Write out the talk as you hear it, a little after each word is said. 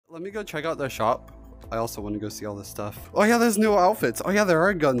Let me go check out their shop. I also want to go see all this stuff. Oh yeah, there's new outfits. Oh yeah, there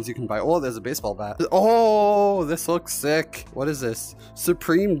are guns you can buy. Oh, there's a baseball bat. Oh, this looks sick. What is this?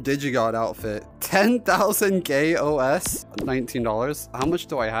 Supreme DigiGod outfit. 10,000 KOS. $19. How much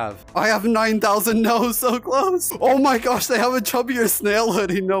do I have? I have 9,000. No, so close. Oh my gosh, they have a chubbier snail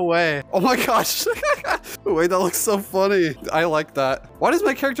hoodie. No way. Oh my gosh. Wait, that looks so funny. I like that. Why does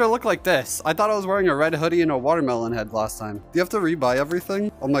my character look like this? I thought I was wearing a red hoodie and a watermelon head last time. Do you have to rebuy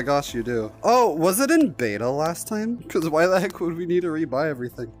everything? Oh my gosh, you do. Oh, was it in beta last time? Because why the heck would we need to rebuy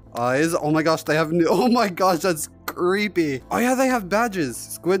everything? Eyes. Oh my gosh, they have new. Oh my gosh, that's creepy. Oh yeah, they have badges.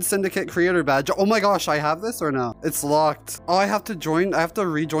 Squid Syndicate Creator Badge. Oh my gosh, I have this or no? It's locked. Oh, I have to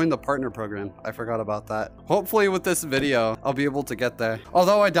rejoin the partner program. I forgot about that. Hopefully with this video, I'll be able to get there.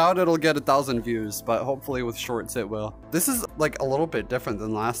 Although I doubt it'll get 1,000 views, but hopefully with shorts it will. This is like a little bit different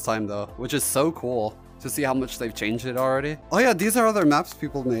than last time though, which is so cool to see how much they've changed it already. Oh yeah, these are other maps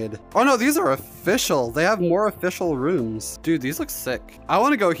people made. Oh no, these are official. They have more official rooms. Dude, these look sick. I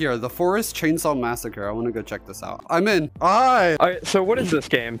want to go here. The Forest Chainsaw Massacre. I want to go check this out. I'm in. Hi. All right, so what is this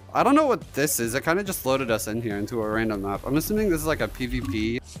game? I don't know what this is. It kind of just loaded us in here into a random map. I'm assuming this is like a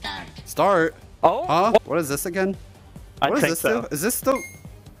PvP. Start. Oh? Huh? What is this again? I think so. Is this the...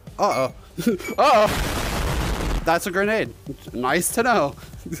 Uh-oh. Uh-oh. That's a grenade. Nice to know.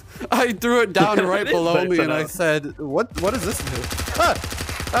 I threw it down right below me and I said, what does this do? Ah,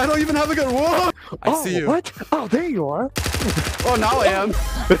 I don't even have a gun. Whoa! I see you. What? Oh, there you are. Oh, now I am.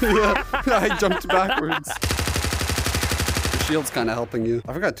 Yeah, I jumped backwards. The shield's kind of helping you.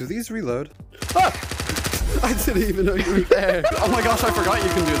 I forgot, do these reload? Ah! I didn't even know you were there. Oh my gosh, I forgot you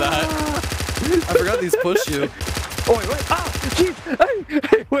can do that. I forgot these push you. Oh, wait. Ah, jeez.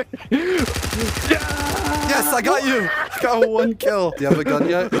 Hey, wait. Yes, I got you. Got one kill. Do you have a gun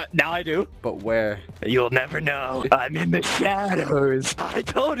yet? Now I do. But where? You'll never know. I'm in the shadows. I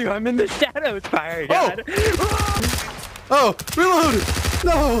told you I'm in the shadows, Fire God. Oh, reload.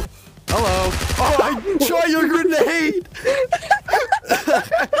 No. Hello. Oh, I shot your grenade.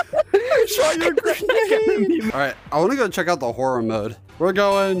 I shot your grenade. All right, I want to go check out the horror mode. We're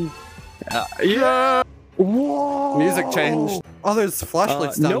going. Yeah. Whoa! Music changed. Oh, the's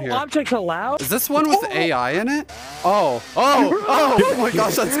flashlights down here. No objects allowed? Is this one with AI in it? Oh. Oh my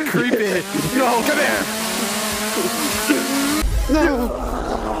gosh, that's creepy. No, come here. No.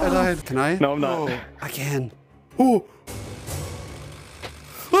 I died. Can I? No, I'm not. Oh, I can. Oh.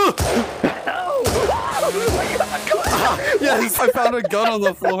 Yes, I found a gun on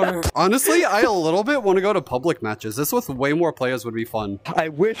the floor. Honestly, I a little bit want to go to public matches. This with way more players would be fun. I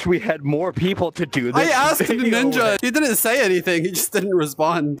wish we had more people to do this. I asked the ninja. He didn't say anything. He just didn't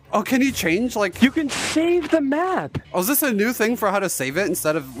respond. Oh, can he change? Like, you can save the map. Oh, is this a new thing for how to save it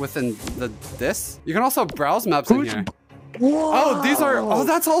instead of within this? You can also browse maps in here. Whoa. Oh, these are. Oh,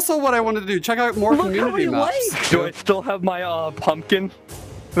 that's also what I wanted to do. Check out more community maps. Do I still have my pumpkin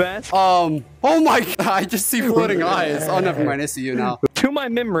vest? Oh my God, I just see floating eyes. Oh, never mind. I see you now. To my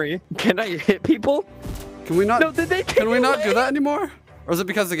memory, can I hit people? Can we not? No, did they take Can we not away? do that anymore? Or is it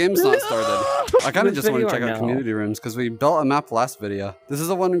because the game's not started? I kind of just want to check out community rooms because we built a map last video. This is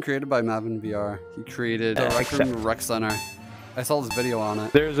the one created by Mavin VR. He created a Rec Room Rec Center. I saw this video on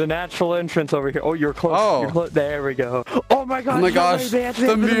it. There's a natural entrance over here. Oh, you're close. Oh. You're close. There we go. Oh my God. Oh my gosh.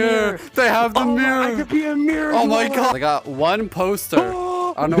 The mirror. They have the mirror. I could be a mirror. Oh my God. They got one poster.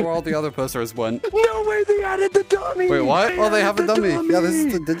 I don't know where all the other posters went. No way, they added the dummy. Wait, what? Oh, they have a dummy. Yeah, this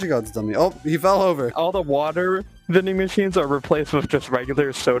is the DigiGods dummy. Oh, he fell over. All the water vending machines are replaced with just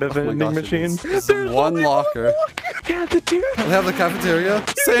regular soda vending machines. There's one locker. Cafeteria. They have the cafeteria.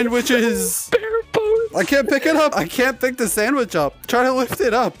 Sandwiches. I can't pick it up. I can't pick the sandwich up. Try to lift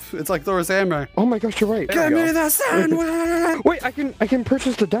it up. It's like Thor's hammer. Oh my gosh, you're right. Give me the sandwich. Wait, I can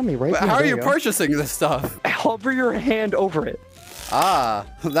purchase the dummy, right? How are you purchasing this stuff? Hover your hand over it. Ah,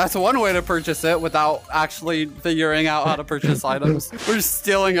 that's one way to purchase it without actually figuring out how to purchase items. We're just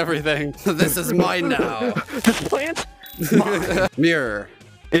stealing everything. This is mine now. This plant? Mine. Mirror.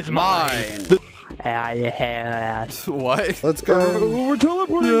 It's mine. What? Let's go. We're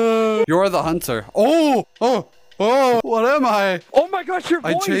teleporting. Yeah. You're the hunter. Oh, what am I? Oh my gosh, your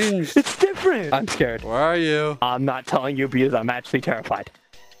voice. I changed. It's different. I'm scared. Where are you? I'm not telling you because I'm actually terrified.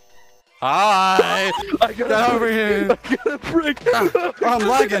 Hi! Get over here! I got a brick! I'm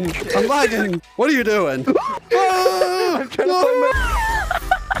lagging! I'm lagging! What are you doing? I'm trying to find my...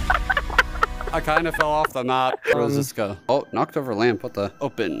 I kind of fell off the map. Where does this go? Oh, knocked over lamp. What the?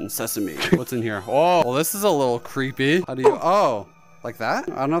 Open sesame. What's in here? Oh, well, this is a little creepy. How do you? Oh, like that?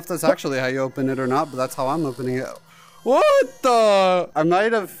 I don't know if that's actually how you open it or not, but that's how I'm opening it. What the? I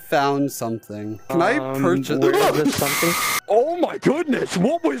might have found something. Can I purchase? Where is this something? Oh my goodness!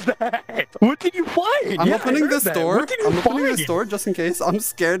 What was that? What did you find? I'm opening this door. I'm opening this door just in case. I'm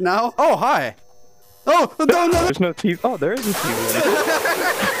scared now. Oh, hi. Oh, no. There's no TV. Oh, there is a TV.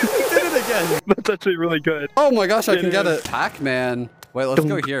 Did it again. That's actually really good. Oh my gosh, I can get it. Pac-Man. Wait, let's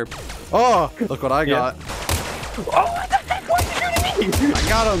go here. Oh, look what I got. Oh, what the heck? Why are you shooting me? I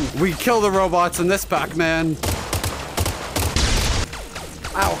got him. We kill the robots in this Pac-Man.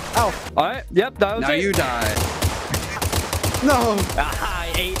 Ow, ow. All right. Yep, that was Now it. you die. No. Ah,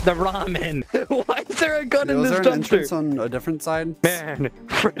 I ate the ramen. Why is there a gun in Was this there an dumpster? entrance on a different side? Man,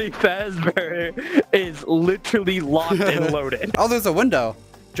 Freddy Fazbear is literally locked and loaded. Oh, there's a window.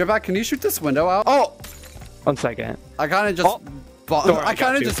 Jetpack, can you shoot this window out? Oh, 1 second. I kind of just, I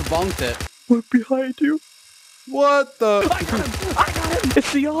kind of just bonked it. Look behind you. What the? I got him! I got him!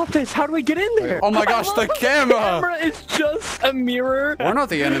 It's the office. How do we get in there? Oh my gosh, the camera! The camera is just a mirror. We're not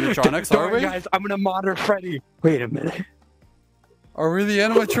the animatronics, Don't are worry, we? guys, I'm gonna monitor Freddy. Wait a minute. Are we the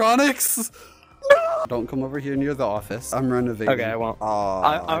animatronics? No! Don't come over here near the office. I'm renovating. Okay, I won't. Oh,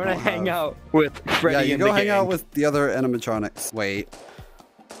 I'm gonna hang out with Freddy. Yeah, you and go the hang gang. out with the other animatronics. Wait.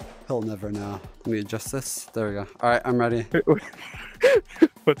 He'll never know. Let me adjust this. There we go. All right, I'm ready.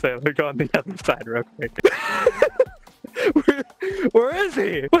 What's that? Look on the other side real quick. Where is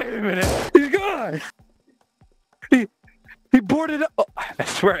he? Wait a minute. He's gone. He boarded up. Oh, I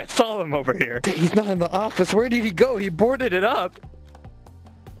swear I saw him over here. He's not in the office. Where did he go? He boarded it up.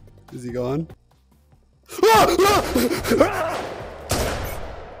 Is he gone?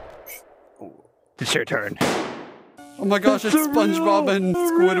 It's your turn. Oh my gosh, it's SpongeBob and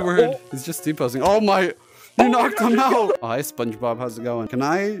Squidward. He's just deposing. Oh my, you knocked him out. Oh, hi SpongeBob, how's it going? Can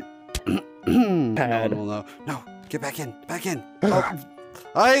I? No. Get back in, Oh.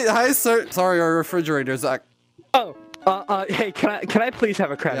 Hi, sir. Sorry, our refrigerator's Oh, hey, can I please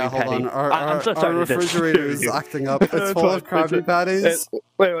have a Krabby Patty? hold on. I'm so sorry our to refrigerator is disturb you. acting up. It's full of Krabby Patties.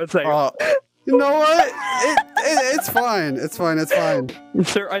 Wait 1 second. You know what? It's fine. It's fine.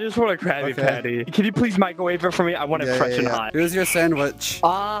 Sir, I just want a Krabby Patty. Can you please microwave it for me? I want it fresh and hot. Here's your sandwich.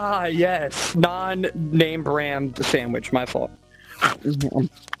 Ah, yes. Non-name brand sandwich. My fault. Are you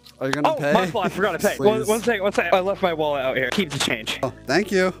gonna pay? Oh, my fault. I forgot to pay. One second. I left my wallet out here. Keep the change. Oh,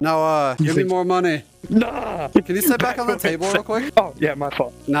 thank you. Now, give me more money. Nah. Can you sit back on the table real quick? Oh, yeah, my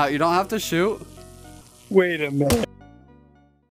fault. No, you don't have to shoot. Wait a minute.